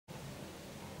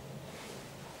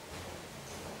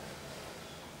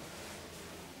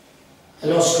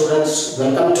Hello students,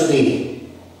 welcome to the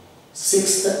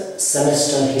 6th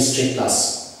semester history class.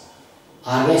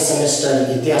 6ನೇ semester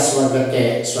ಇತಿಹಾಸ ವರ್ಗಕ್ಕೆ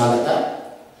ಸ್ವಾಗತ.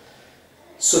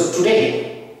 So today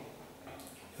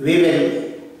we will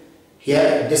here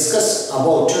discuss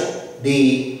about the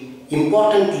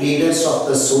important leaders of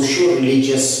the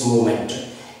socio-religious movement.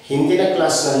 ಹಿಂದಿನ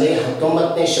ಕ್ಲಾಸ್ನಲ್ಲಿ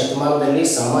 19ನೇ ಶತಮಾನದಲ್ಲಿ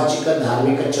ಸಾಮಾಜಿಕ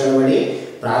ಧಾರ್ಮಿಕ ಚಳವಳಿ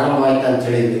ಪ್ರಾರಂಭವಾಯಿತು ಅಂತ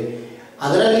ಹೇಳಿದ್ವಿ.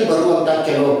 ಅದರಲ್ಲಿ ಬರುವಂತ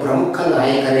ಕೆಲವು ಪ್ರಮುಖ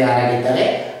ನಾಯಕರು ಯಾರಾಗಿದ್ದಾರೆ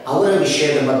ಅವರ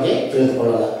ವಿಷಯದ ಬಗ್ಗೆ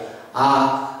ತಿಳಿದುಕೊಳ್ಳೋಣ. ಆ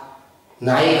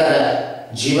ನಾಯಕರ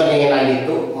ಜೀವನ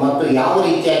ಏನಾಗಿತ್ತು ಮತ್ತು ಯಾವ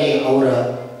ರೀತಿಯಾಗಿ ಅವರ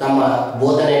ತಮ್ಮ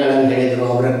ಬೋಧನೆಗಳನ್ನು ಹೇಳಿದರು,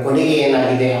 ಅವರ ಕೊಡುಗೆ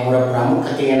ಏನಾಗಿದೆ, ಅವರ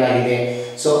ಪ್ರಾಮುಖ್ಯತೆ ಏನಾಗಿದೆ.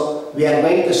 So we are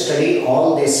going to study all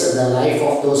this, the life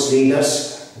of those leaders,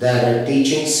 their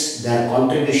teachings, their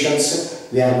contributions.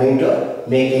 We are going to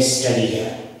make a study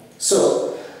here. So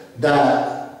the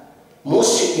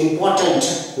most important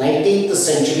 19th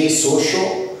century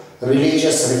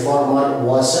socio-religious reformer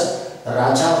was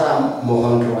Raja Ram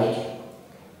Mohan Roy.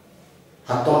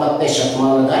 19ನೇ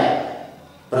ಶತಮಾನದ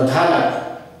ಪ್ರಧಾನ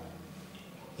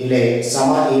ಈ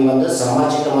ಒಂದು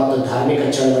ಸಾಮಾಜಿಕ ಮತ್ತು ಧಾರ್ಮಿಕ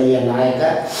ಚಳವಳಿಯ ನಾಯಕ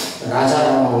ರಾಜಾ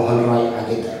ರಾಮ್ ಮೋಹನ್ ರಾಯ್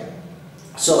ಆಗಿದ್ದಾರೆ.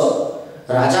 So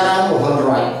Raja Ram Mohan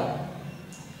Roy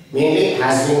mainly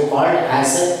has been called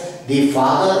as the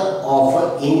father of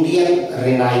Indian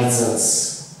Renaissance.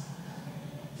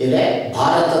 ಇದೆ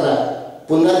ಭಾರತದ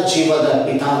ಪುನರ್ಜೀವದ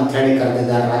ಪಿತಾ ಅಂತ ಹೇಳಿ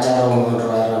ಕರೆದಿದ್ದಾರೆ ರಾಜಾ ರಾಮ್ ಮೋಹನ್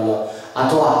ರಾಯ್ ರನ್ನು,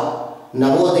 ಅಥವಾ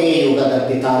ನವೋದಯ ಯುಗದ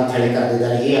ಪಿತಾ ಅಂತ ಹೇಳಿ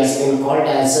ಕರೆದಿದ್ದಾರೆ. He has been called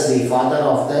as the father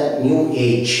of the new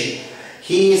age.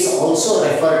 He is also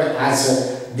referred as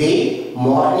the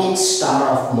morning star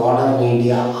of modern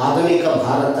India. ಆಧುನಿಕ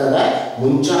ಭಾರತದ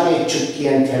ಮುಂಜಾನೆ ಚುಕ್ಕಿ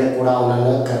ಅಂತ ಹೇಳಿ ಕೂಡ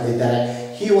ಅವನನ್ನು ಕರೆದಿದ್ದಾರೆ.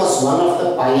 He was one of the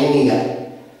pioneers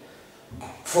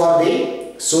for the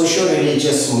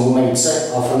socio-religious movements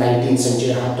of 19th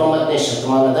century. 19ನೇ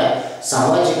ಶತಮಾನದ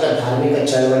ಸಾಮಾಜಿಕ ಧಾರ್ಮಿಕ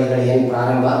ಚಳವಳಿಗಳು ಏನು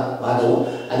ಪ್ರಾರಂಭವಾದವು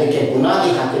ಅದಕ್ಕೆ ಬುನಾದಿ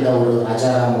ಹಾಕಿದವರು ರಾಜಾ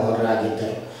ರಾಮ್ ಮೋಹನ್ ರಾಯ್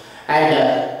ಆಗಿದ್ದರು. And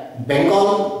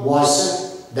Bengal was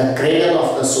the cradle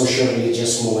of the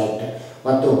socio-religious movement.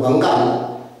 ಮತ್ತು ಬಂಗಾಲ್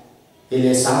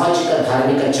ಇಲ್ಲಿ ಸಾಮಾಜಿಕ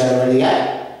ಧಾರ್ಮಿಕ ಚಳವಳಿಯ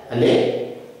ಅಲ್ಲಿ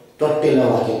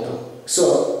ತೊಟ್ಟಿಲವಾಗಿತ್ತು. So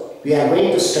we are going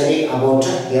to study about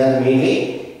here mainly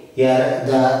here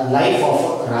the life of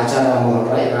Raja Ram Mohan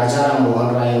Roy. Raja Ram Mohan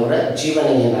Roy ಅವರ ಜೀವನ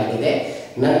ಏನಾಗಿದೆ,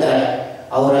 ನಂತರ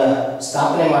ಅವರ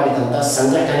ಸ್ಥಾಪನೆ ಮಾಡಿದಂಥ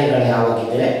ಸಂಘಟನೆಗಳು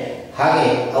ಯಾವಾಗಿವೆ, ಹಾಗೆ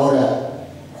ಅವರ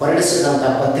ಹೊರಡಿಸಿದಂಥ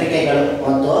ಪತ್ರಿಕೆಗಳು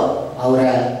ಮತ್ತು ಅವರ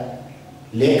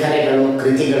ಲೇಖನಗಳು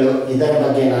ಕೃತಿಗಳು ಇದರ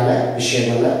ಬಗ್ಗೆ ನಾನು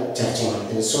ವಿಷಯವನ್ನು ಚರ್ಚೆ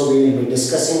ಮಾಡ್ತೀನಿ. So we will be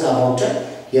discussing about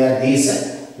here these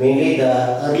mainly the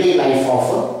early life of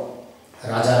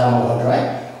Raja Ram Mohan Roy.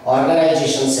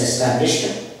 Organizations established,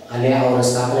 ಅಲ್ಲಿ ಅವರು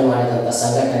ಸ್ಥಾಪನೆ ಮಾಡಿದಂಥ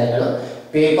ಸಂಘಟನೆಗಳು,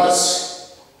 papers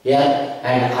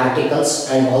and articles,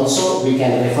 and also we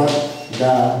can refer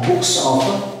the books of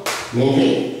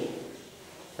mainly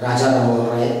Raja Ram Mohan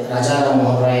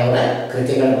Roy ಅವರ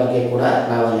ಕೃತಿಗಳ ಬಗ್ಗೆ ಕೂಡ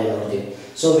ನಾವಲ್ಲಿ ನೋಡ್ತೀವಿ.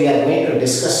 So we are going to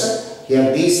discuss here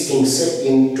these things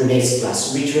in today's class,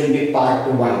 which will be part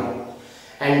 1,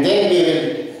 and then we will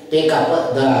take up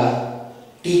the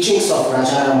teachings of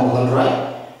Raja Ram Mohan Roy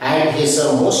and his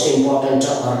most important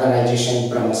organization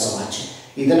Brahma Samaj.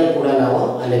 ಇದನ್ನು ಕೂಡ ನಾವು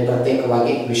ಅಲ್ಲಿ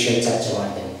ಪ್ರತ್ಯೇಕವಾಗಿ ವಿಷಯ ಚರ್ಚೆ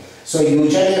ಮಾಡ್ತೇವೆ. So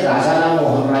usually Raja Ram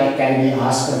Mohan Roy can be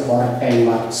asked for 10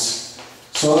 marks.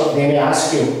 So they may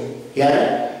ask you here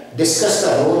discuss the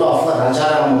role of Raja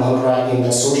Ram Mohan Roy in the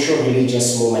socio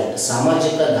religious movement.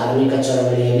 ಸಾಮಾಜಿಕ ಧಾರ್ಮಿಕ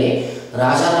ಚಳವಳಿಯಲ್ಲಿ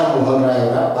ರಾಜಾ ರಾಮ್ ಮೋಹನ್ ರಾಯ್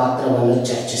ಅವರ ಪಾತ್ರವನ್ನು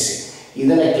ಚರ್ಚಿಸಿ,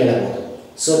 ಇದನ್ನು ಕೇಳಬಹುದು.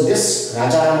 So this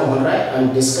Raja Ram Mohan Roy I am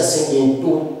discussing in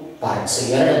 2 parts.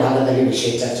 2 ಭಾಗದಲ್ಲಿ ವಿಷಯ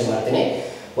ಚರ್ಚೆ ಮಾಡ್ತೀನಿ.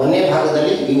 1ನೇ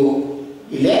ಭಾಗದಲ್ಲಿ ನೀವು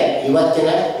ಇಲ್ಲೇ ಇವತ್ತಿನ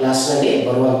ಕ್ಲಾಸ್ನಲ್ಲಿ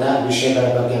ಬರುವಂಥ ವಿಷಯಗಳ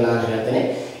ಬಗ್ಗೆ ನಾನು ಹೇಳ್ತೇನೆ.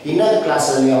 ಇನ್ನೊಂದು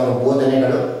ಕ್ಲಾಸಲ್ಲಿ ಅವರ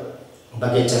ಬೋಧನೆಗಳು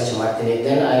ಬಗ್ಗೆ ಚರ್ಚೆ ಮಾಡ್ತೀನಿ.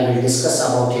 Then I will discuss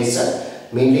about his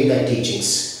mainly the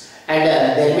teachings, and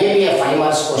there may be A 5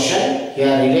 marks question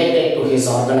here related to his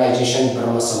organisation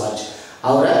ಬ್ರಹ್ಮ ಸಮಾಜ್.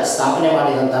 ಅವರ ಸ್ಥಾಪನೆ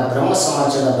ಮಾಡಿದಂಥ ಬ್ರಹ್ಮ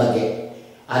ಸಮಾಜದ ಬಗ್ಗೆ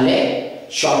ಅಲ್ಲೇ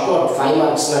ಶಾರ್ಟ್ ನೋಟ್ 5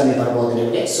 marksನಲ್ಲಿ ಬರ್ಬೋದು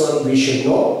ನಿಮಗೆ. So we should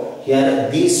know here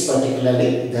these particularly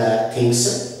the things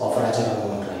of Raja Ram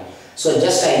Mohan Roy. So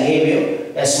just I gave you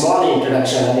a small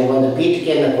introduction, ಅಲ್ಲಿ ಒಂದು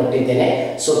ಪೀಠಿಕೆಯನ್ನು ಕೊಟ್ಟಿದ್ದೇನೆ.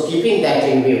 So keeping that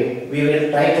in view, we will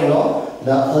try to know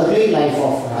the early life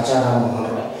of Raja Ram Mohan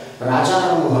Roy. Raja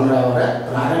Ram Mohan Roy ಅವರ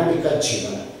ಪ್ರಾರಂಭಿಕ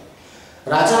ಜೀವನ.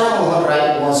 Raja Ram Mohan Roy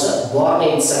was born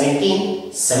in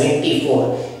 1772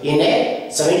 in a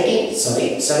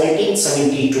 1772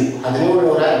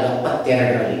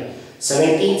 1772ರಲ್ಲಿ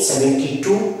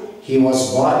 1772 he was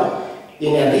born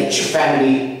in a rich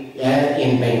family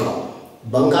in Bengal.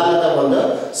 ಬಂಗಾಳದ ಒಂದು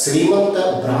ಶ್ರೀಮಂತ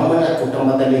ಬ್ರಾಹ್ಮಣ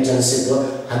ಕುಟುಂಬದಲ್ಲಿ ಜನಿಸಿದ್ದು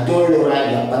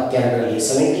 1772ರಲ್ಲಿ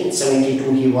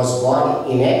 1772 he was born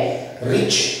in a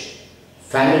rich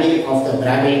family of the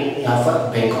Brahmin of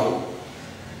Bengal.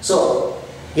 So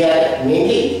Here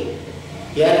mainly,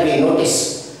 here we notice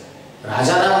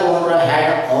Raja Ram Mohan Roy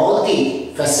had all the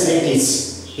facilities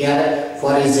here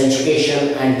for his education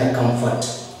and the comfort.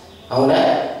 ಅವನ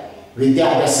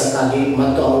ವಿದ್ಯಾಭ್ಯಾಸಕ್ಕಾಗಿ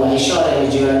ಮತ್ತು ಅವನ ಐಶ್ವರ್ಯ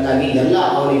ಜೀವನಕ್ಕಾಗಿ ಎಲ್ಲ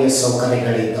ಅವನಿಗೆ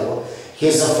ಸೌಕರ್ಯಗಳಿದ್ದವು.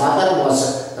 His father was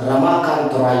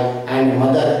Ramakant Roy and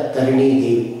mother Tarini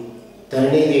Devi.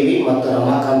 Tarini Devi ಮತ್ತು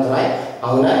ರಮಾಕಾಂತ್ ರಾಯ್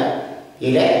ಅವನ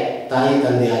ಇಳೆ ತಾಯಿ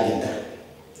ತಂದೆಯಾಗಿದ್ದರು.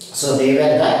 So they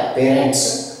were the parents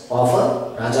of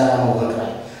Raja Ram Mohan Roy.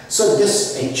 So this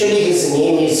actually his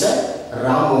name is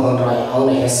Ram Mohan Roy. ಅವನ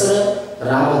ಹೆಸರು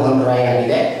Ram Mohan Roy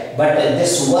ಆಗಿದೆ. But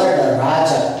this word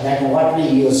Raja, that what we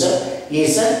use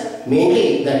is mainly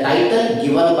the title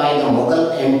given by the Mughal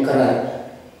Emperor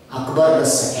Akbar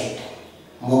II.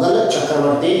 Mughal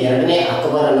ಚಕ್ರವರ್ತಿ ಎರಡನೇ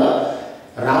ಅಕ್ಬರನ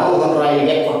ರಾಮ್ ಮೋಹನ್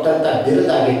ರಾಯ್ಗೆ ಕೊಟ್ಟಂತ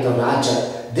ಬಿರುದಾಗಿತ್ತು ರಾಜ.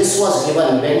 This was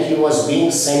given when he was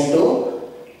being sent to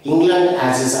England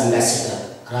as is ambassador.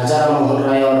 Raja Ram Mohan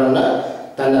Roy ಅವರನ್ನು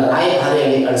ತನ್ನ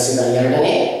ರಾಯಭಾರಿಯಾಗಿ ಕಳಿಸಿದ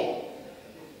ಎರಡನೇ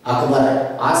ಅಕ್ಬರ್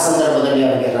ಆ ಸಂದರ್ಭದಲ್ಲಿ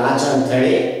ಅವರಿಗೆ ರಾಜ ಅಂತ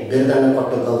ಹೇಳಿ ಬಿರುದನ್ನು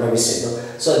ಕೊಟ್ಟು ಗೌರವಿಸಿದ್ದು.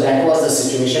 So that was the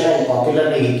situation and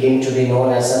popularly he came to be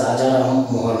known as Raja Ram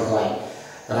Mohan Roy.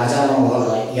 Raja Ram Mohan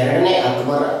Roy ಎರಡನೇ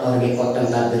ಅಕ್ಬರ್ ಅವರಿಗೆ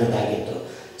ಕೊಟ್ಟಂತ ಬಿರುದಾಗಿತ್ತು.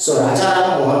 So Raja Ram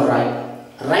Mohan Roy,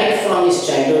 right from his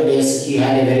childhood days, he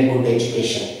had a very good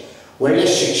education. ಒಳ್ಳೆ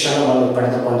ಶಿಕ್ಷಣವನ್ನು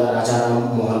ಪಡೆದುಕೊಂಡ Raja Ram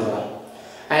Mohan Roy.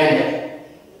 And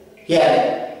here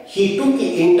he took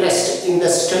interest in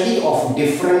the study of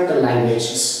different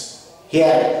languages.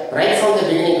 Here right from the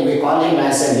beginning we call him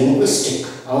as a linguistic.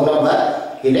 ಅವನೊಬ್ಬ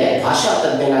ಇಲ್ಲೇ ಭಾಷಾ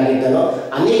ತಜ್ಞನಾಗಿದ್ದನು.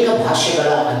 ಅನೇಕ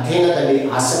ಭಾಷೆಗಳ ಅಧ್ಯಯನದಲ್ಲಿ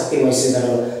ಆಸಕ್ತಿ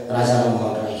ವಹಿಸಿದನು Raja Ram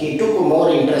Mohan Roy. He took more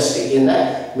interest in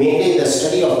mainly the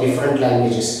study of different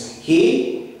languages. He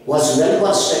was well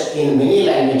versed in many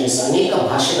languages. ಅನೇಕ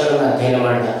ಭಾಷೆಗಳನ್ನು ಅಧ್ಯಯನ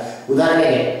ಮಾಡಿದ.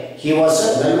 ಉದಾಹರಣೆಗೆ he was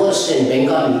well versed in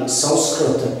Bengali,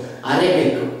 Sanskrit,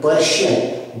 Arabic, Persian,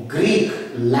 Greek,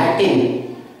 Latin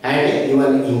and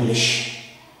even English.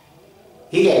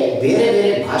 ಹೀಗೆ ಬೇರೆ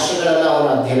ಬೇರೆ ಭಾಷೆಗಳನ್ನು ಅವನು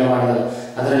ಅಧ್ಯಯನ ಮಾಡಿದನು.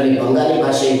 ಅದರಲ್ಲಿ ಬಂಗಾಲಿ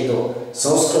ಭಾಷೆ ಇತ್ತು,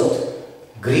 ಸಂಸ್ಕೃತ್,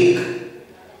 ಗ್ರೀಕ್,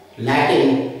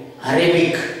 ಲ್ಯಾಟಿನ್,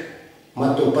 ಅರೇಬಿಕ್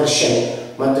ಮತ್ತು ಪರ್ಷಿಯನ್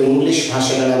ಮತ್ತು ಇಂಗ್ಲಿಷ್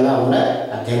ಭಾಷೆಗಳನ್ನು ಅವನ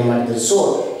ಅಧ್ಯಯನ ಮಾಡಿದರು. So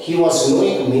he was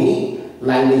knowing many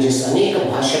languages, ಅನೇಕ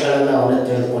ಭಾಷೆಗಳನ್ನು ಅವನು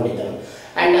ತಿಳಿದುಕೊಂಡಿದ್ದನು.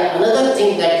 And another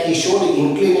thing that he showed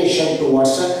inclination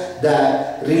towards the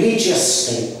religious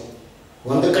study.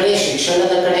 ಒಂದು ಕಡೆ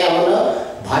ಶಿಕ್ಷಣದ ಕಡೆ ಅವನು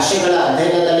ಭಾಷೆಗಳ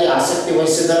ಅಧ್ಯಯನದಲ್ಲಿ ಆಸಕ್ತಿ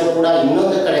ವಹಿಸಿದರೂ ಕೂಡ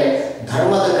ಇನ್ನೊಂದು ಕಡೆ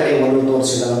ಧರ್ಮದ ಕಡೆ ಒಲವು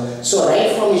ತೋರಿಸಿದನು. So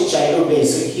right from his childhood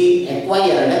days he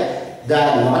acquired the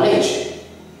knowledge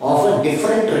of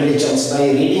different religions by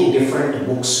reading different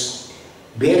books.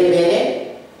 ಬೇರೆ ಬೇರೆ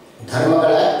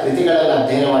ಧರ್ಮಗಳ ಕೃತಿಗಳನ್ನು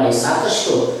ಅಧ್ಯಯನ ಮಾಡಿ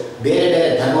ಸಾಕಷ್ಟು ಬೇರೆ ಬೇರೆ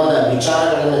ಧರ್ಮದ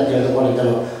ವಿಚಾರಗಳನ್ನು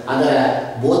ತಿಳಿದುಕೊಂಡಿದ್ದನು, ಅದರ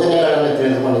ಬೋಧನೆಗಳನ್ನು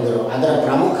ತಿಳಿದುಕೊಂಡಿದ್ದರು, ಅದರ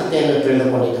ಪ್ರಾಮುಖ್ಯತೆಯನ್ನು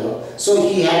ತಿಳಿದುಕೊಂಡಿದ್ದನು. So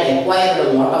he had acquired a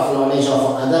lot of knowledge of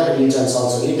other religions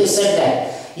also. It is said that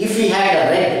if he had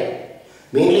read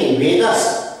mainly Vedas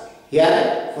here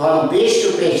from page to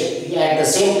page, at the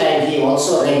same time he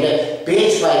also read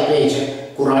page by page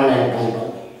Quran and Bible.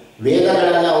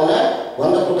 ವೇದಗಳನ್ನು ಅವನ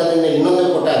ಒಂದು ಪುಟದಿಂದ ಇನ್ನೊಂದು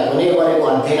ಪುಟ ಕೊನೆಯವರೆಗೂ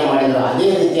ಅಧ್ಯಯನ ಮಾಡಿದರು. ಅದೇ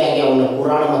ರೀತಿಯಾಗಿ ಅವನು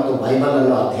ಪುರಾಣ ಮತ್ತು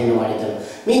ಬೈಬಲನ್ನು ಅಧ್ಯಯನ ಮಾಡಿದರು.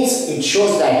 Means it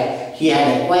shows that he had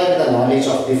acquired the knowledge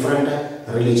of different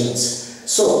religions.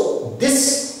 So this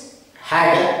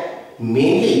had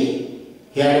mainly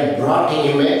he had brought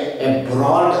him a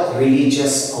broad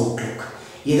religious outlook.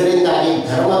 ಇದರಿಂದಾಗಿ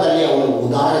ಧರ್ಮದಲ್ಲಿ ಅವನು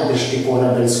ಉದಾರ ದೃಷ್ಟಿಕೋನ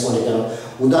ಬೆಳೆಸ್ಕೊಂಡಿದ್ದನು,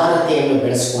 ಉದಾರತೆಯನ್ನು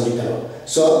ಬೆಳೆಸ್ಕೊಂಡಿದ್ದನು.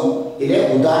 ಸೊ ಇದೇ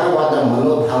ಉದಾರವಾದ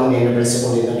ಮನೋಭಾವನೆಯನ್ನು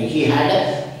ಬೆಳೆಸಿಕೊಂಡಿದ್ದನು. he had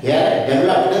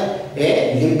developed a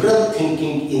liberal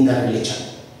thinking in the religion,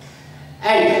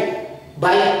 and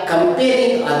by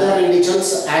comparing other religions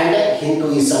and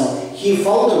Hinduism he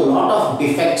found a lot of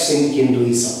defects in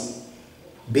Hinduism.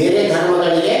 ಬೇರೆ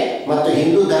ಧರ್ಮಗಳಿಗೆ ಮತ್ತು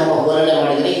ಹಿಂದೂ ಧರ್ಮ ಹೋಲನೆ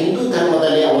ಮಾಡಿದರೆ ಹಿಂದೂ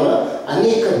ಧರ್ಮದಲ್ಲಿ ಅವನು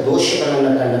ಅನೇಕ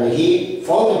ದೋಷಗಳನ್ನು ಕಂಡನು. he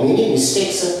found many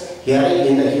mistakes here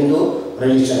in the Hindu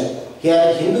religion. Here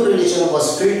Hindu religion was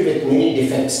filled with many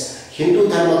defects. Hindu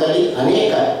ಧರ್ಮದಲ್ಲಿ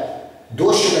ಅನೇಕ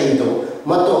ದೋಷಗಳಿದ್ದವು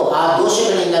ಮತ್ತು ಆ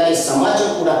ದೋಷಗಳಿಂದಾಗಿ ಸಮಾಜ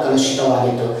ಕೂಡ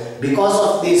ಕಲುಷಿತವಾಗಿತ್ತು. Because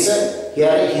of this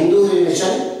here Hindu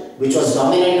religion, which was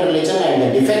dominant religion, and the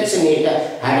defects in it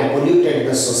had polluted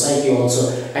the society also,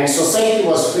 and society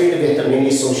was filled with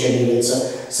many social evils.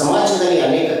 ಸಮಾಜದಲ್ಲಿ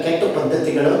ಅನೇಕ ಕೆಟ್ಟ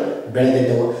ಪದ್ಧತಿಗಳು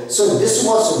ಬೆಳೆದಿದ್ದವು. So this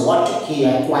was what he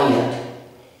acquired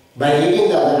by reading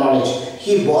the other knowledge.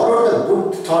 He borrowed the good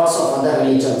thoughts of other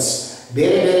religions.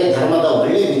 ಬೇರೆ ಬೇರೆ ಧರ್ಮದ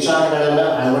ಒಳ್ಳೆಯ ವಿಚಾರಗಳನ್ನು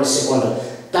ಅಳವಡಿಸಿಕೊಂಡು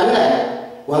ತನ್ನ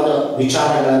ಒಂದು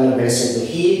ವಿಚಾರಗಳನ್ನು ಬೆಳೆಸಿದ್ದು.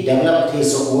 He developed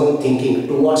his own thinking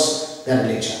towards the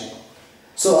religion.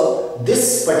 So this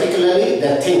particularly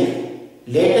the thing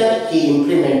later he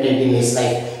implemented in his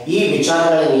life. ಈ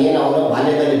ವಿಚಾರಗಳನ್ನು ಏನು ಅವನು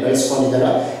ಬಾಲ್ಯದಲ್ಲಿ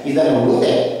ಬೆಳೆಸ್ಕೊಂಡಿದ್ದನೋ ಇದನ್ನು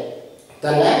ಮುಂದೆ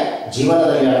ತನ್ನ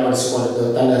ಜೀವನದಲ್ಲಿ ಅಳವಡಿಸಿಕೊಂಡಿದ್ದು,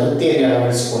 ತನ್ನ ವೃತ್ತಿಯಲ್ಲಿ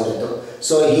ಅಳವಡಿಸಿಕೊಂಡಿದ್ದು.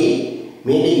 So he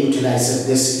mainly utilized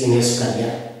this in his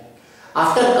career.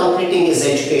 After completing his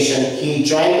education, he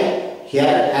joined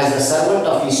here as the servant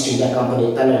of East India Company.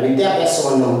 ತನ್ನ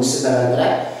ವಿದ್ಯಾಭ್ಯಾಸವನ್ನು ಮುಗಿಸಿದ ನಂತರ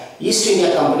ಈಸ್ಟ್ ಇಂಡಿಯಾ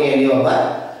ಕಂಪನಿಯಲ್ಲಿ ಒಬ್ಬ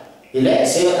ಇಲ್ಲೇ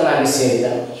ಸೇವಕನಾಗಿ ಸೇರಿದ.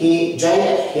 He joined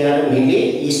here mainly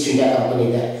East India Company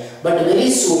there. But very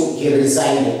soon he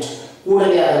resigned it.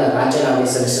 ಕೂಡಲೇ ಅದನ್ನು ರಾಜೀನಾಮೆ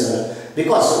ಸಲ್ಲಿಸಿದನು.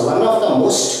 Because one of the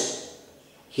most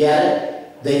here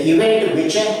the event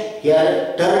which here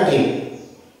turned him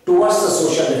towards the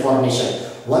social reformation.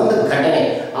 ಒಂದು ಘಟನೆ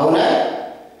ಅವನ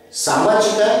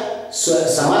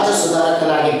ಸಮಾಜ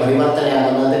ಸುಧಾರಕನಾಗಿ ಪರಿವರ್ತನೆ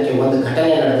ಆಗೋದಕ್ಕೆ ಒಂದು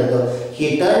ಘಟನೆ ನಡೆದದ್ದು. He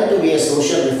turned to be a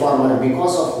social reformer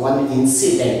because of one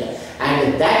incident, and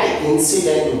that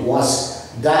incident was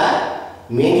the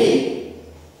mainly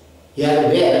here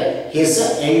where his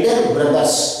elder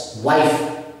brother's wife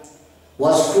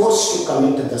was forced to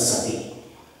commit the sati.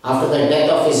 After the death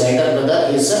of his elder brother,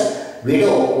 his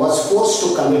widow was forced to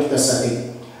commit the sati.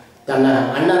 ತನ್ನ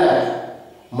ಅಣ್ಣನ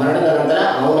ಮರಣದ ನಂತರ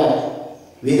ಅವನ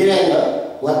ವಿಧವೆಯನ್ನು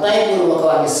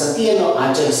ಒತ್ತಾಯಪೂರ್ವಕವಾಗಿ ಸತಿಯನ್ನು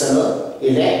ಆಚರಿಸಲು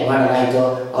ಇಲ್ಲೇ ಮಾಡಲಾಯಿತು.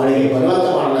 ಅವಳಿಗೆ ಬಲವಂತ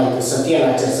ಮಾಡಲಾಯಿತು ಸತಿಯನ್ನು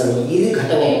ಆಚರಿಸಲು. ಈ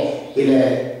ಘಟನೆ ಇಲ್ಲಿ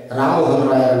ರಾಮ್ ಮೋಹನ್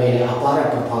ರಾಯರ ಮೇಲೆ ಅಪಾರ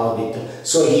ಪ್ರಭಾವ ಬೀರಿತು.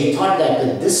 So he thought that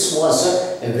this was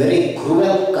a very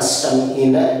cruel custom in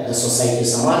the society.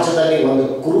 ಸಮಾಜದಲ್ಲಿ ಒಂದು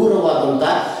ಕ್ರೂರವಾದಂಥ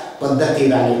ಪದ್ಧತಿ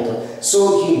ಇದಾಗಿತ್ತು. So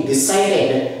he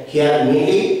decided here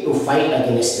mainly to fight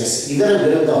against this. ಇದರ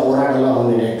ವಿರುದ್ಧ ಹೋರಾಡಲು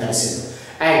ಅವನು ನಿರ್ಧರಿಸಿದರು.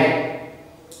 And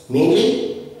mainly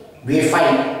we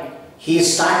find he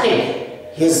started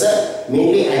his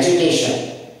mainly agitation,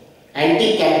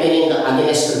 anti-campaigning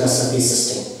against the sati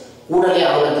system. ಕೂಡಲೇ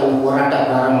ಅವನು ತನ್ನ ಹೋರಾಟ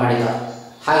ಪ್ರಾರಂಭ ಮಾಡಿದ.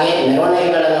 ಹಾಗೆ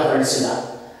ಮೆರವಣಿಗೆಗಳನ್ನು ಹೊರಡಿಸಿದ.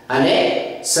 ಅಲ್ಲೇ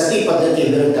ಸತಿ ಪದ್ಧತಿ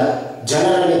ವಿರುದ್ಧ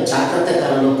ಜನರಲ್ಲಿ ಜಾಗೃತಿ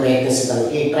ತರಲು ಪ್ರಯತ್ನಿಸಿದನು.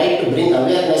 He tried to bring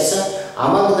awareness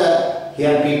among the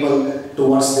here people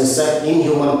towards this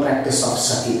inhuman practice of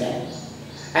sati.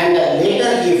 And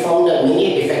later he found many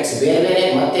defects. ಬೇರೆ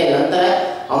ಮತ್ತೆ ನಂತರ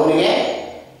ಅವನಿಗೆ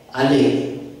ಅಲ್ಲಿ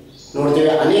ನೋಡ್ತೀವಿ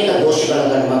ಅನೇಕ ದೋಷಗಳು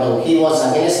ಕಂಡುಬಂದವು. He was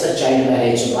against the child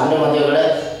marriage, ಬಾಲ್ಯ ಮದುವೆಗಳ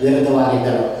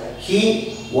ವಿರುದ್ಧವಾಗಿದ್ದನು. He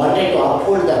wanted to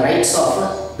uphold the rights of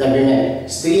the women.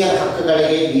 ಸ್ತ್ರೀಯರ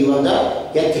ಹಕ್ಕುಗಳಿಗೆ ಈ ಒಂದು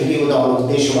ಎತ್ತಿ ಹಿಡಿಯುವುದು ಅವನ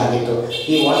ಉದ್ದೇಶವಾಗಿತ್ತು.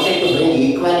 He wanted to bring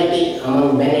equality among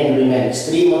men and women.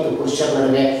 ಸ್ತ್ರೀ ಮತ್ತು ಪುರುಷರ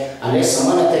ನಡುವೆ ಅಲ್ಲೇ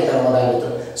ಸಮಾನತೆ ತರುವುದಾಗಿತ್ತು.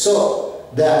 So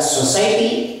the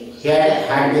society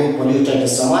had been polluted.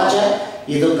 ಸಮಾಜ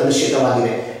ಇದು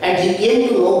ಕಲುಷಿತವಾಗಿದೆ. And he came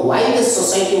to know why this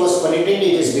society was polluted.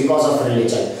 It is because of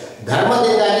religion.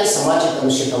 ಧರ್ಮದಿಂದಾಗಿ ಸಮಾಜ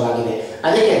ಕಲುಷಿತವಾಗಿದೆ.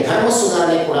 ಅದಕ್ಕೆ ಧರ್ಮ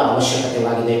ಸುಧಾರಣೆ ಕೂಡ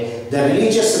ಅವಶ್ಯಕತೆವಾಗಿದೆ. The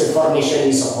religious reformation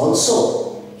is also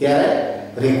here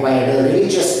required.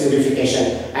 Religious purification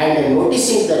and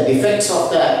noticing the defects of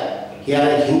the here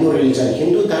Hindu religion.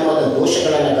 Hindu ಧರ್ಮದ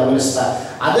ದೋಷಗಳನ್ನು ಗಮನಿಸ್ತಾ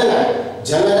ಅದನ್ನು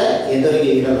ಜನರ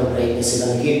ಎದುರಿಗೆ ಇಡಲು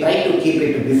ಪ್ರಯತ್ನಿಸಿದನು. He tried to keep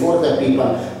it before the people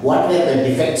what were the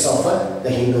defects of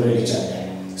the Hindu religion.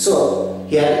 So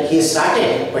here he started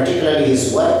particularly his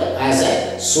work as a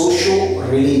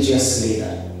socio-religious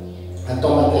leader.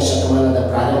 19ನೇ ಶತಮಾನದ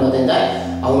ಪ್ರಾರಂಭದಿಂದ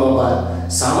ಅವನೊಬ್ಬ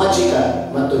ಸಾಮಾಜಿಕ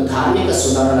ಮತ್ತು ಧಾರ್ಮಿಕ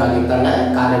ಸುಧಾರಣಾಗಿ ತನ್ನ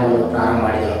ಕಾರ್ಯವನ್ನು ಪ್ರಾರಂಭ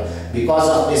ಮಾಡಿದನು. Because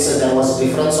of this there was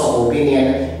difference of opinion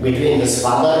between his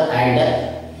father and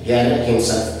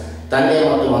himself. ತಂದೆ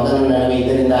ಮತ್ತು ಮಗನ ನಡುವೆ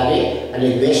ಇದರಿಂದಾಗಿ ಅಲ್ಲಿ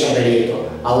ದ್ವೇಷ ಬೆಳೆಯಿತು.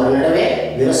 ಅವರ ನಡುವೆ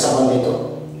ವಿರಸ ಬಂದಿತು.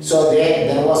 So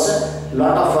there was a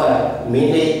lot of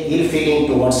mainly ill feeling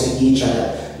towards each other.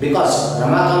 Because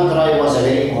Ramakant Roy was a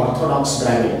very orthodox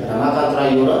Brahmin. Ramakant Roy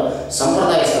ಇವರು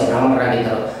ಸಂಪ್ರದಾಯಸ್ಥ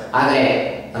ಬ್ರಾಹ್ಮಣರಾಗಿದ್ದರು. ಆದರೆ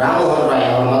ರಾಮ್ ಮೋಹನ್ ರಾಯ್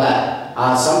ಅವರ ಮಗ ಆ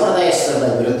ಸಂಪ್ರದಾಯಸ್ಥದ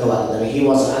ವಿರುದ್ಧವಾಗಿದ್ದರು. He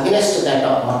was against that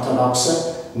orthodox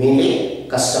mainly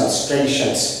customs,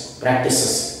 traditions,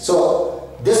 practices. So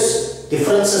this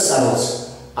differences arose.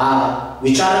 ಆ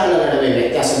ವಿಚಾರಗಳ ನಡುವೆ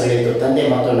ವ್ಯತ್ಯಾಸ ಬೆಳೆಯಿತು ತಂದೆ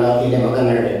ಮತ್ತು ಇಲ್ಲಿ ಮಗನ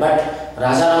ನಡುವೆ. But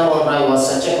Raja Ram Mohan Roy was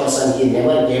such A person. He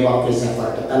never gave up his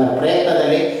effort. ತನ್ನ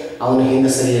ಪ್ರಯತ್ನದಲ್ಲಿ ಅವನು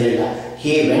ಹಿಂದೆ ಸರಿಯಲಿಲ್ಲ.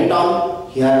 He went on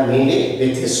here mainly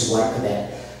with his work there.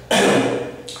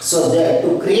 So to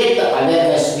create the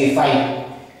awareness we find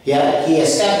here he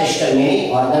established many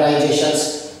organisations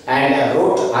and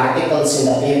wrote articles in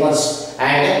the papers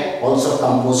and also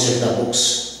composed the books.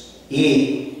 ಈ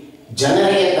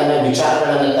ಜನರಿಗೆ ತನ್ನ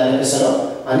ವಿಚಾರಗಳನ್ನು ತಲುಪಿಸಲು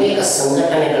ಅನೇಕ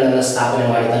ಸಂಘಟನೆಗಳನ್ನು ಸ್ಥಾಪನೆ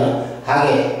ಮಾಡಿದನು.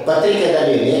 ಹಾಗೆ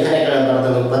ಪತ್ರಿಕೆಯಲ್ಲಿ ಲೇಖನಗಳನ್ನು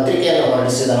ಬರೆದನು, ಪತ್ರಿಕೆಯನ್ನು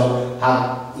ಹೊರಡಿಸಿದನು.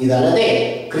 ಇದಲ್ಲದೆ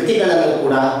ಕೃತಿಗಳನ್ನು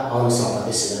ಕೂಡ ಅವನು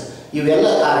ಸಂಪಾದಿಸಿದನು. ಇವೆಲ್ಲ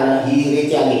ಕಾರಣ ಈ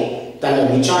ರೀತಿಯಾಗಿ ತನ್ನ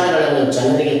ವಿಚಾರಗಳನ್ನು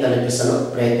ಜನರಿಗೆ ತಲುಪಿಸಲು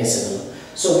ಪ್ರಯತ್ನಿಸಿದನು.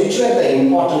 So which were the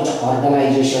important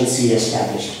organisations he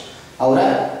established. ಅವರ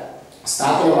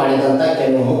ಸ್ಥಾಪನೆ ಮಾಡಿದಂಥ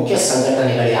ಕೆಲವು ಮುಖ್ಯ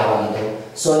ಸಂಘಟನೆಗಳು ಯಾವಾಗಿದ್ದವು?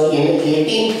 So in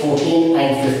 1814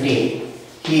 and 15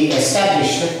 he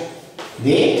established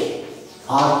the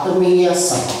ಆತ್ಮೀಯ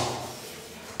ಸಭಾ.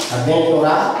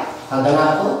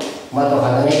 1814 ಮತ್ತು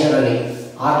 15ರಲ್ಲಿ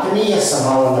ಆತ್ಮೀಯ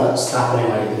ಸಭಾವನ್ನು ಸ್ಥಾಪನೆ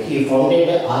ಮಾಡಿದರು. ಹಿ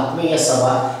ಫೌಂಡೆಡ್ ಆತ್ಮೀಯ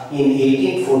ಸಭಾ ಇನ್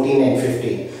 1814 and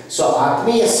 15. ಸೊ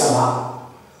ಆತ್ಮೀಯ ಸಭಾ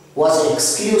was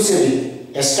exclusively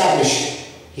established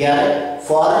here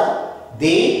for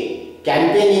the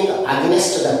campaigning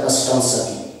against the custom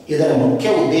sati. ಇದರ ಮುಖ್ಯ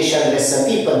ಉದ್ದೇಶ ಅಂದರೆ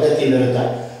ಸತಿ ಪದ್ಧತಿ ವಿರುದ್ಧ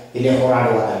ಇಲ್ಲಿ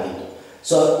ಹೋರಾಡುವುದಾಗಿತ್ತು.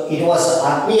 ಸೊ ಇಟ್ ವಾಸ್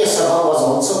ಆತ್ಮೀಯ ಸಭಾ was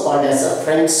also called as a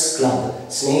friends club,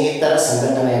 ಸ್ನೇಹಿತರ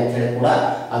ಸಂಘಟನೆ ಅಂತ ಹೇಳಿ ಕೂಡ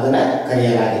ಅದನ್ನು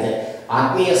ಕರೆಯಲಾಗಿದೆ.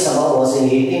 ಆತ್ಮೀಯ ಸಭಾ was in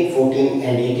 1814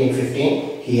 and 1815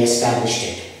 he established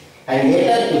it, and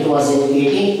later it was in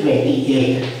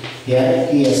 1828 here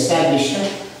he established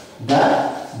the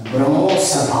Brahmo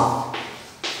Sabha.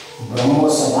 Brahmo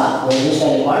Sabha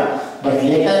originally called, but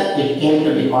later it came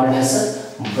to be called as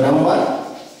Brahma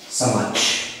Samaj.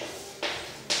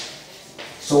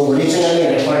 So originally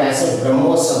referred as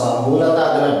Brahmo Sabha, ಮೂಲತಃ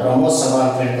ಅದನ್ನು ಬ್ರಹ್ಮೋ ಸಭಾ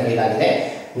ಅಂತ ಹೇಳಿ ಕರೆಯಲಾಗಿದೆ.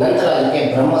 ನಂತರ ಅದಕ್ಕೆ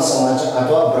ಬ್ರಹ್ಮ ಸಮಾಜ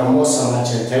ಅಥವಾ ಬ್ರಹ್ಮೋ ಸಮಾಜ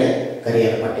ಅಂತ ಹೇಳಿ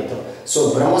ಕರೆಯಲ್ಪಟ್ಟಿತು. ಸೊ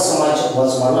ಬ್ರಹ್ಮ ಸಮಾಜ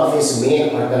was one of his main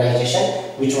organisation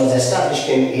which was established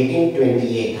in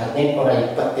 1828,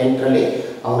 1828ರಲ್ಲಿ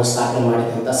ಅವರು ಸ್ಥಾಪನೆ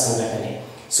ಮಾಡಿದಂಥ ಸಂಘಟನೆ.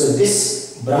 So this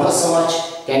Brahma Samaj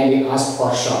can be ask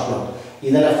for short note.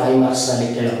 ಇದನ್ನು 5 ಮಾರ್ಕ್ಸ್ನಲ್ಲಿ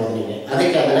ಕೇಳಬಹುದು ನಿಮಗೆ.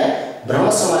 ಅದಕ್ಕೆ ಅದನ್ನು ಬ್ರಹ್ಮ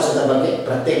ಸಮಾಜದ ಬಗ್ಗೆ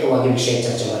ಪ್ರತ್ಯೇಕವಾಗಿ ವಿಷಯ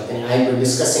ಚರ್ಚೆ ಮಾಡ್ತೀನಿ. I will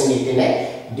discussing it in a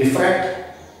different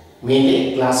mainly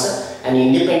class an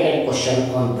independent question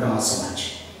on Brahma Samaj.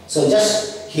 So just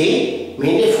he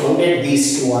mainly founded these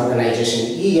two organizations.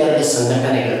 ಈ ಎರಡು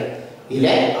ಸಂಘಟನೆಗಳು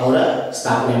ಇಲ್ಲೇ ಅವರ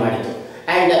ಸ್ಥಾಪನೆ ಮಾಡಿತು.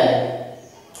 And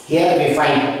here we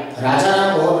find Raja Ram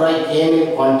Mohan Roy came in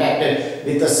contact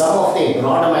with some of the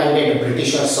broad-minded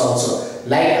Britishers also,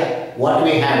 like what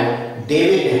we have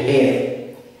David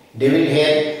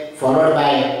Hare, followed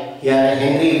by here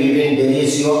Henry Vivian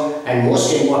Derisio, and most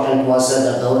important was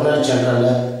the Governor General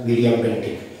William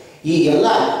Bentinck. ಈ ಎಲ್ಲ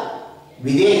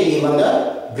ವಿದೇಶಿ ಒಂದು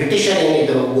ಬ್ರಿಟಿಷರ್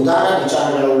ಏನಿದ್ದರು ಉದಾರ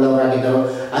ವಿಚಾರಗಳುಳ್ಳವರಾಗಿದ್ದರು.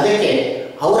 ಅದಕ್ಕೆ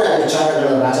ಅವರ ವಿಚಾರಗಳು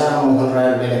ರಾಜಾರಾಮ್ ಮೋಹನ್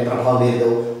ರಾಯ್ ಮೇಲೆ ಪ್ರಭಾವ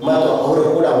ಬೀರಿದವು ಮತ್ತು ಅವರು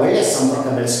ಕೂಡ ಒಳ್ಳೆಯ ಸಂಪರ್ಕ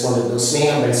ಬೆಳೆಸ್ಕೊಂಡಿದ್ದು, ಸ್ನೇಹ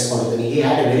ಬೆಳೆಸ್ಕೊಂಡಿದ್ದು. He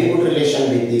had A very good relation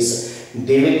with this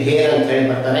David hair ಅಂತ ಹೇಳಿ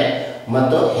ಬರ್ತಾರೆ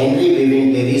ಮತ್ತು ಹೆನ್ರಿ ವಿವಿನ್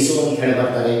ಡೆರಿಸೋ ಅಂತ ಹೇಳಿ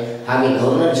ಬರ್ತಾರೆ. ಹಾಗೆ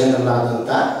ಗವರ್ನರ್ ಜನರಲ್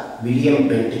ಆದಂಥ ವಿಲಿಯಂ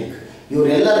ಬೆಂಟಿಂಕ್,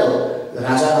 ಇವರೆಲ್ಲರೂ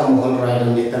ರಾಜಾರಾಮ್ ಮೋಹನ್ ರಾಯ್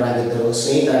ಮಿತ್ರರಾಗಿದ್ದರು,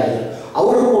 ಸ್ನೇಹಿತರಾಗಿದ್ದರು.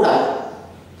 ಅವರು ಕೂಡ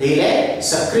ಹೀಗೆ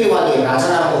ಸಕ್ರಿಯವಾಗಿ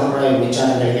ರಾಜಾರಾಮ್ ಮೋಹನ್ ರಾಯ್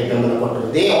ವಿಚಾರಗಳಿಗೆ ಬೆಂಬಲ ಕೊಟ್ಟರು.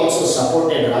 They also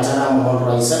supported Rajaram Mohan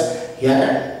Roy sir here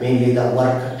mainly the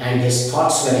work and his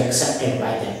thoughts wear accepted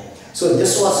by them. So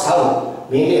this was how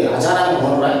mainly Raja Ram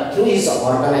Mohan Roy through his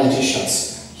organizations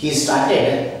he started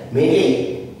mainly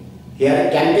here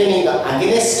campaigning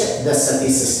against the sati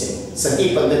system. Sati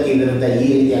ಪದ್ಧತಿ ವಿರುದ್ಧ ಈ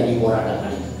ರೀತಿಯಾಗಿ ಹೋರಾಟ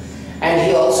ಮಾಡಿದರು. And he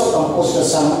also composed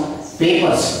some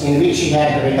papers in which he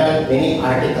had written many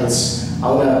articles.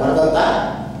 ಅವರ ಬರೆದಂಥ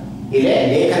ಇಲ್ಲೇ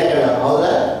ಲೇಖನಗಳು ಅವರ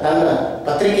ತನ್ನ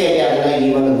ಪತ್ರಿಕೆಯಲ್ಲಿ ಅದನ್ನು ಈ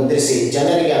ಒಂದು ಮುದ್ರಿಸಿ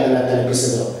ಜನರಿಗೆ ಅದನ್ನು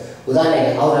ತಲುಪಿಸಿದರು.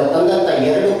 ಉದಾಹರಣೆಗೆ ಅವರ ತಂದಂಥ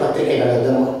 2 ಪತ್ರಿಕೆಗಳು,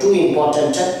 2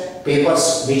 important papers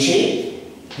which he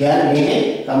here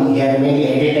mainly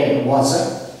edited was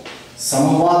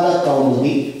ಸಂವಾದ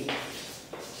ಕೌಮುದಿ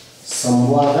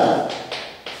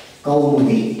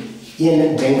ಇನ್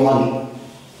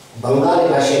ಬಂಗಾಲಿ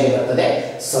ಭಾಷೆಯಲ್ಲಿ ಬರ್ತದೆ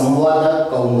ಸಂವಾದ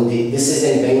Kaumudi. This is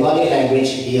in Bengali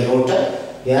language he wrote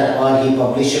here or he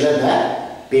published the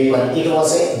paper. It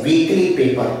was a weekly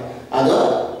paper. ಅದು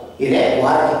ಇದೇ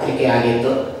ವಾರಪತ್ರಿಕೆ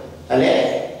ಆಗಿತ್ತು. ಅಲ್ಲೇ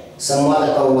ಸಂವಾದ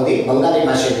ಕೌಮುದಿ ಬಂಗಾಲಿ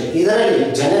ಭಾಷೆಯಲ್ಲಿ. ಇದರಲ್ಲಿ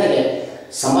ಜನರಿಗೆ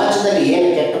ಸಮಾಜದಲ್ಲಿ ಏನು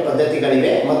ಕೆಟ್ಟ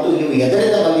ಪದ್ಧತಿಗಳಿವೆ ಮತ್ತು ಇವು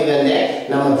ಎದರಿಂದ ಬಂದಿವೆ ಅಂದರೆ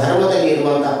ನಮ್ಮ ಧರ್ಮದಲ್ಲಿ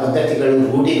ಇರುವಂಥ ಪದ್ಧತಿಗಳು,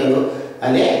 ರೂಢಿಗಳು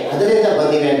ಅಲ್ಲೇ ಅದರಿಂದ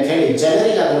ಬಂದಿವೆ ಅಂತ ಹೇಳಿ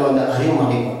ಜನರಿಗೆ ಅದನ್ನು ಒಂದು ಅರಿವು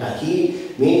ಮಾಡಿಕೊಟ್ಟ. He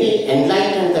mainly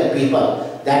enlightened the people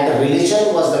that religion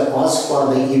was the cause for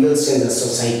the evils in the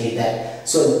society there.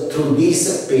 So through these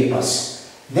papers,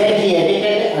 then he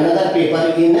edited another paper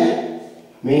in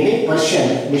mainly Persian,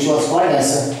 which was called as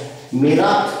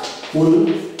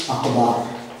Mirat-ul-Akhbar.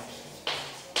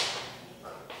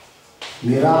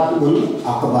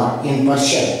 Mirat-ul-Akhbar in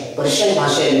Persian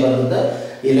ಭಾಷೆಯಲ್ಲಿ ಬರೆದದ್ದು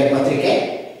ಇಲ್ಲೇ ಪತ್ರಿಕೆ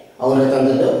ಅವರು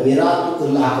ತಂದದ್ದು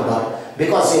Mirat-ul-Akhbar.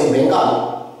 Because in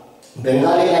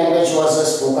Bengali language was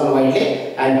spoken widely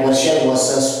and Persian was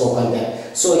spoken there.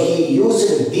 So he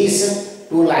used these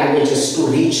 2 languages to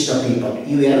reach the people.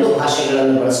 ಇವು 2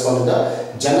 ಭಾಷೆಗಳನ್ನು ಬಳಸಿಕೊಂಡು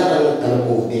ಜನರನ್ನು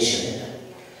ತಲುಪುವ ಉದ್ದೇಶದಿಂದ.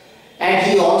 And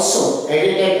he also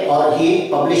edited or he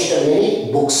published many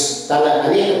books. ತನ್ನ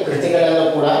ಅನೇಕ ಕೃತಿಗಳನ್ನು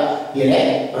ಕೂಡ ಇಲ್ಲೇ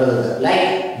ಬರೆದದ್ದು. Like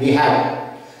we have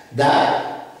the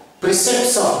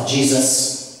precepts of Jesus,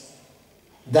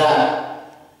 the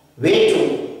way to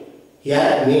here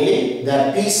mainly the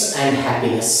peace and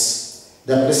happiness.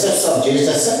 The precepts of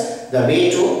Jesus, the way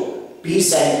to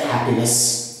peace and happiness.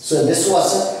 So this was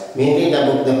mainly the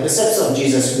book, the precepts of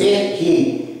Jesus, where he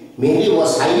mainly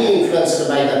was highly influenced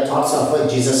by the thoughts of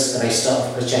Jesus Christ of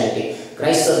Christianity.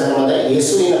 ಕ್ರೈಸ್ತ ಧರ್ಮದ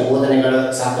ಯೇಸುವಿನ ಬೋಧನೆಗಳು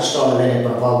ಸಾಕಷ್ಟು ಅವರ ಮೇಲೆ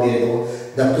ಪ್ರಭಾವ ಬೀರಿದವು.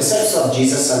 The ಪ್ರಿಸೆಪ್ಟ್ಸ್ of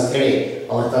Jesus ಅಂತ ಹೇಳಿ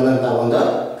ಅವರು ತಂದಂಥ ಒಂದು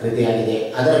ಕೃತಿಯಾಗಿದೆ.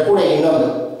 ಅದರ ಕೂಡ ಇನ್ನೊಂದು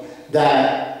ದ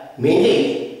ಮೇನ್ಲಿ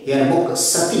ಯರ್ ಬುಕ್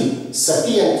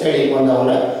ಸತಿ ಅಂತ ಹೇಳಿ ಒಂದು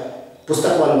ಅವನ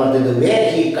ಪುಸ್ತಕವನ್ನು ಬರೆದಿದ್ದು, wear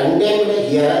he condemned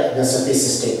here the ಸತಿ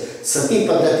ಸಿಸ್ಟಮ್, ಸತಿ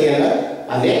ಪದ್ಧತಿಯನ್ನು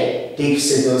ಅಲ್ಲೇ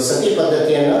ಟೀಕಿಸಿದ್ದು, ಸತಿ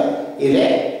ಪದ್ಧತಿಯನ್ನು ಇಲ್ಲೇ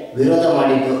ವಿರೋಧ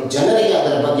ಮಾಡಿದ್ದು, ಜನರಿಗೆ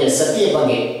ಅದರ ಬಗ್ಗೆ ಸತಿಯ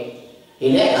ಬಗ್ಗೆ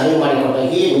ಇಲ್ಲೇ ಅರಿವು ಮಾಡಿಕೊಟ್ಟ.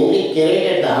 ಹಿ mainly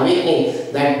created the awakening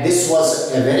that this was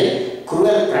A very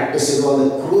cruel practice, ಇದು ಒಂದು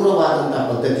ಕ್ರೂರವಾದಂಥ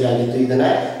ಪದ್ಧತಿಯಾಗಿತ್ತು, ಇದನ್ನು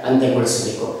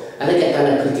ಅಂತ್ಯಗೊಳಿಸಬೇಕು. ಅದಕ್ಕೆ ತನ್ನ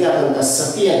ಕೃತಿಯಾದಂಥ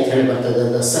ಸತಿ ಅಂತ ಹೇಳಿ ಬರ್ತದೆ.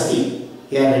 ದ ಸತಿ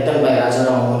here written by Raja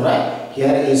Ram Mohan Roy.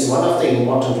 Here is one of the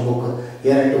important book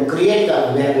here to create the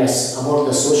awareness about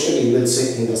the social evils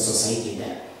in the society ಇದೆ.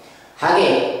 ಹಾಗೆ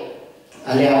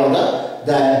ಅಲ್ಲಿ ಅವರ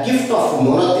ದ ಗಿಫ್ಟ್ ಆಫ್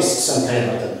ಮೊನೋಥಿಸ್ಟ್ಸ್ ಅಂತ ಹೇಳಿ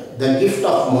ಬರ್ತದೆ. ದ ಗಿಫ್ಟ್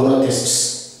ಆಫ್ ಮೊನೋಥಿಸ್ಟ್ಸ್,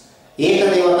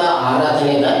 ಏಕದೇವತಾ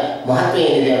ಆರಾಧನೆಯ ಮಹತ್ವ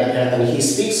ಏನಿದೆ ಅಂತ ಹೇಳ್ತಾನೆ. ಹಿ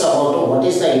speaks about what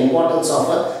is the importance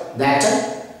of that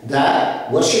the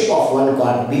worship of one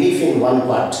God, belief in one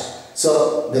God. So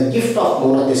the gift of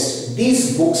monotheist, these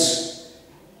books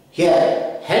here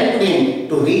helped him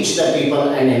to reach the people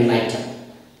and enlighten.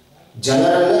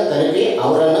 ಜನರನ್ನು ತಲುಪಿ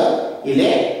ಅವರನ್ನು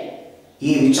ಇಲ್ಲೇ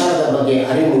ಈ ವಿಚಾರದ ಬಗ್ಗೆ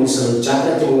ಅರಿವು ಮೂಡಿಸಲು,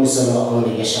 ಜಾಗೃತಿ ಮೂಡಿಸಲು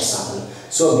ಅವನಿಗೆ ಯಶಸ್ಸಾದನು.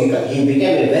 So he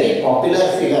became a very popular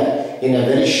figure in a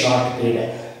very short period.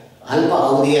 ಅಲ್ಪ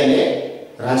ಅವಧಿಯಲ್ಲೇ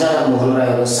ರಾಜಾ ರಾಮ್ ಮೋಹನ್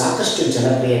ರಾಯ್ ಅವರು ಸಾಕಷ್ಟು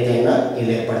ಜನಪ್ರಿಯತೆಯನ್ನು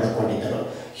ಇಲ್ಲೇ ಪಡೆದುಕೊಂಡಿದ್ದರು.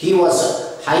 He was a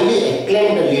highly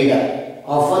acclaimed leader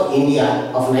of India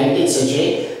of 19th century,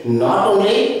 not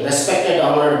only respected and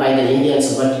honored by the Indians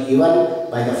but even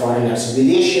by the foreigners.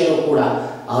 ವಿದೇಶಿಯರು ಕೂಡ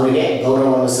ಅವರಿಗೆ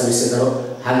ಗೌರವವನ್ನು ಸಲ್ಲಿಸಿದರು.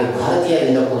 ಹಾಗೆ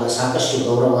ಭಾರತೀಯರಿಂದ ಕೂಡ ಸಾಕಷ್ಟು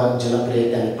ಗೌರವ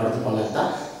ಜನಪ್ರಿಯತೆಯನ್ನು ಪಡೆದುಕೊಂಡಂಥ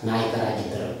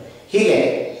ನಾಯಕರಾಗಿದ್ದರು. ಹೀಗೆ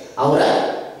ಅವರ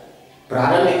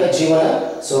ಪ್ರಾರಂಭಿಕ ಜೀವನ,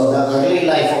 so the early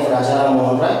life of Raja Ram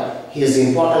Mohan Roy, his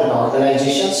important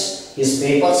organizations, his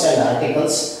papers and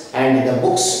articles and the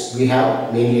books we have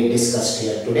mainly discussed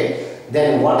here today. Then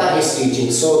what are his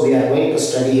teachings? So we are going to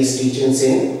study his teachings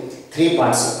in three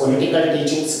parts: political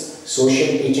teachings, social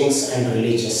teachings and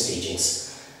religious teachings.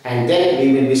 And then we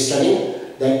will be studying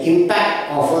the impact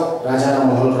of Raja Ram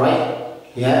Mohan Roy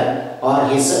here, or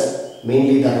his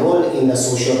mainly the role in the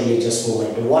social religious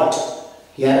movement. What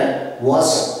here was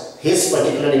his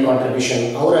particularly contribution,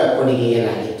 our ಕೊಡುಗೆ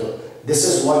ಏನಾಗಿತ್ತು. This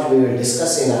is what we will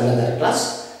discuss in another class.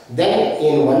 Then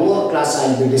in one more class I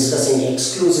will be discussing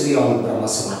exclusively on ಬ್ರಹ್ಮ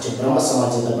ಸಮಾಜ. ಬ್ರಹ್ಮ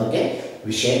ಸಮಾಜದ ಬಗ್ಗೆ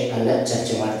ವಿಷಯವನ್ನು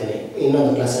ಚರ್ಚೆ ಮಾಡ್ತೀನಿ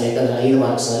ಇನ್ನೊಂದು ಕ್ಲಾಸಲ್ಲಿ, ಯಾಕಂದರೆ 5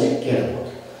 ಮಾರ್ಕ್ಸ್ನಲ್ಲಿ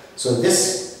ಕೇಳಬಹುದು. So this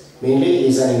mainly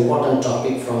is an important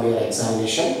topic from your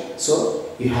examination. So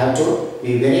you have to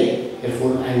be very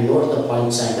careful and note the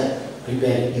points and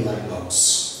prepare your notes.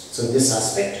 So this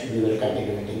aspect we will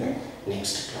continue it in the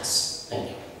next class. Thank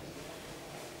you.